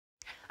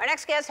Our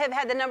next guests have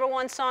had the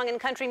 #1 song in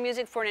country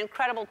music for an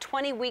incredible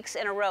 20 weeks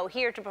in a row,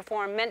 here to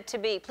perform Meant to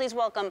Be. Please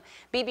welcome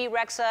Bebe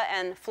Rexha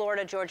and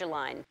Florida Georgia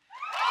Line.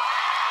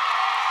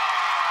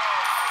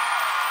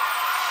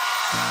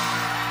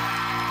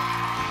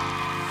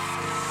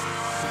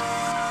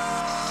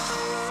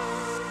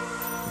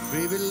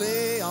 Baby,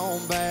 lay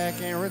on back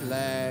and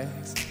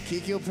relax.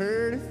 Kick your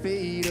pretty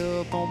feet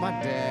up on my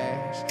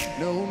dash.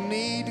 No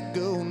need to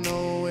go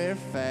nowhere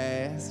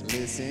fast.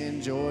 Let's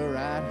enjoy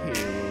right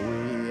here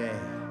where we at.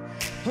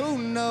 Who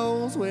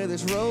knows where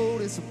this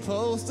road is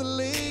supposed to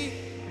lead?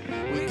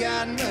 We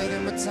got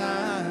nothing but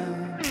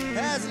time.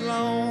 As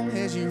long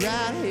as you're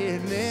right here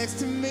next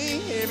to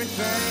me,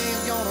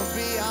 everything's gonna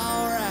be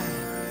alright.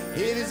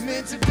 If it's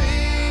meant to be,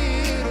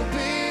 it'll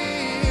be,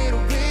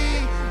 it'll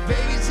be.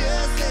 Baby,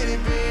 just let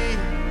it be.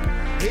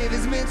 If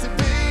it's meant to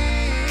be,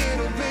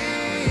 it'll be,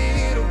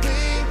 it'll be.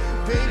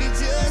 Baby,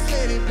 just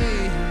let it be.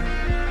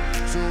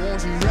 So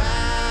won't you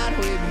ride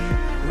with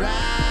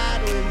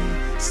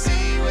me,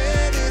 see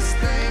where this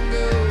thing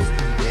goes.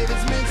 If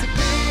it's meant to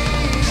be,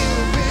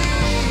 it'll be,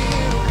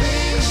 it'll be.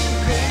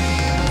 Baby,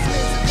 if it's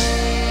meant to be.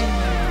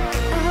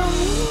 I don't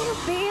mean to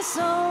be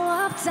so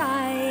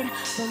uptight,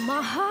 but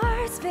my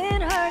heart's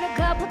been hurt a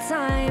couple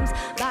times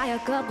by a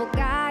couple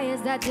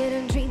guys that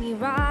didn't treat me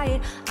right.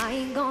 I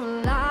ain't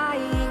gonna lie,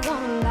 ain't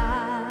gonna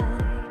lie,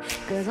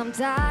 'cause I'm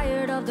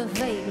tired of the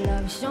fake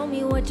love. Show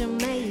me what you're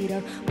made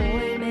of,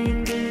 boy,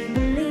 make me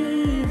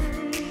believe.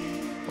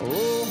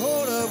 Oh,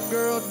 hold up,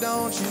 girl,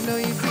 don't you know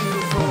you're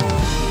beautiful?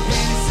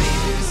 And it's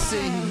easy to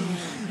see.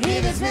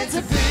 If it's meant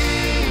to be,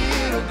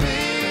 it'll be,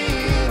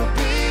 it'll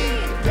be.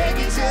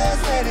 Baby,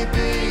 just let it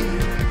be.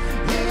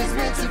 If it's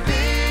meant to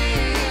be,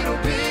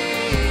 it'll be,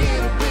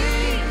 it'll be.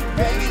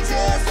 Baby,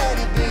 just let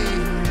it be.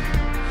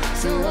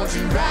 So won't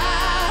you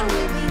ride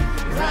with me,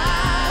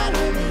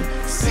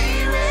 see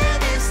where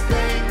this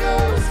thing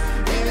goes.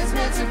 If it's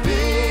meant to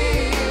be,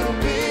 it'll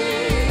be,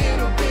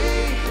 it'll be.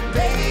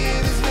 Baby,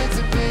 if it's meant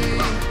to be.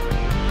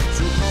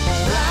 So come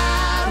on,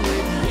 ride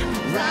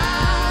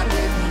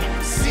with me,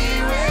 see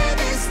where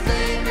this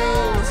thing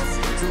goes.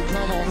 So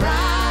come on,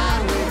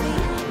 ride with me,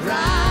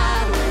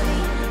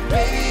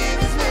 baby, if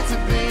it's meant to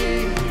be.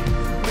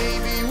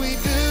 Maybe we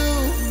do,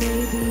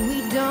 Maybe we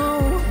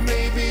don't,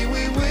 maybe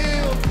we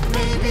will,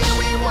 maybe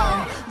we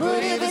won't.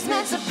 But if it's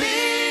meant to be,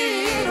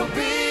 it'll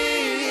be,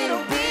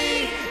 it'll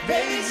be.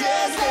 Baby,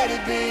 just let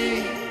it be.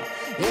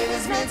 If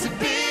it's meant to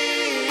be,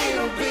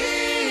 it'll be,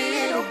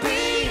 it'll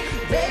be.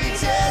 Baby,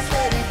 just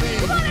let it be.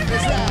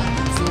 Let's ride.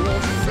 So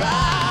won't you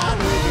ride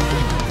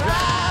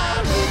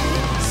with me,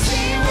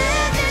 see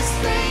where this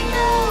thing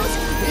goes.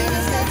 If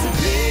it's meant to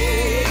be,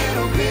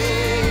 it'll be,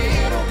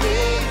 it'll be.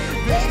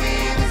 Baby,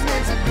 if it's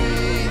meant to be,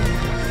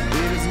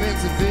 if it's meant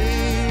to be,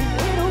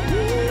 it'll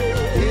be.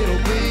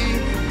 it'll be.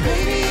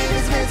 Baby, if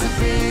it's meant to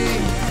be,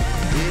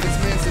 if it's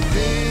meant to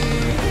be,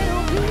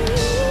 it'll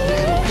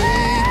be.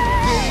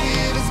 Baby,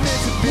 if it's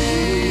meant to be.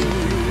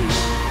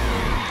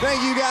 Thank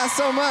you guys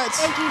so much.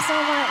 Thank you so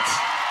much.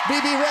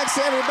 Bebe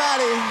Rexha,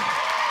 everybody.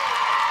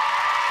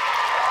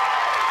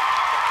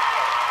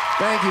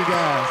 Thank you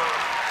guys.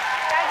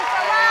 Thank you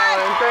so much.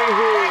 Thank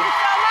you. Thank you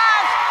so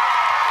much.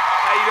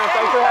 How you doing? Thank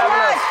Thanks you for so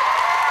having much. us.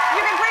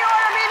 You can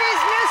pre-order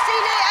Bebe's new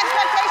CD,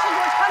 Expectations,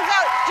 which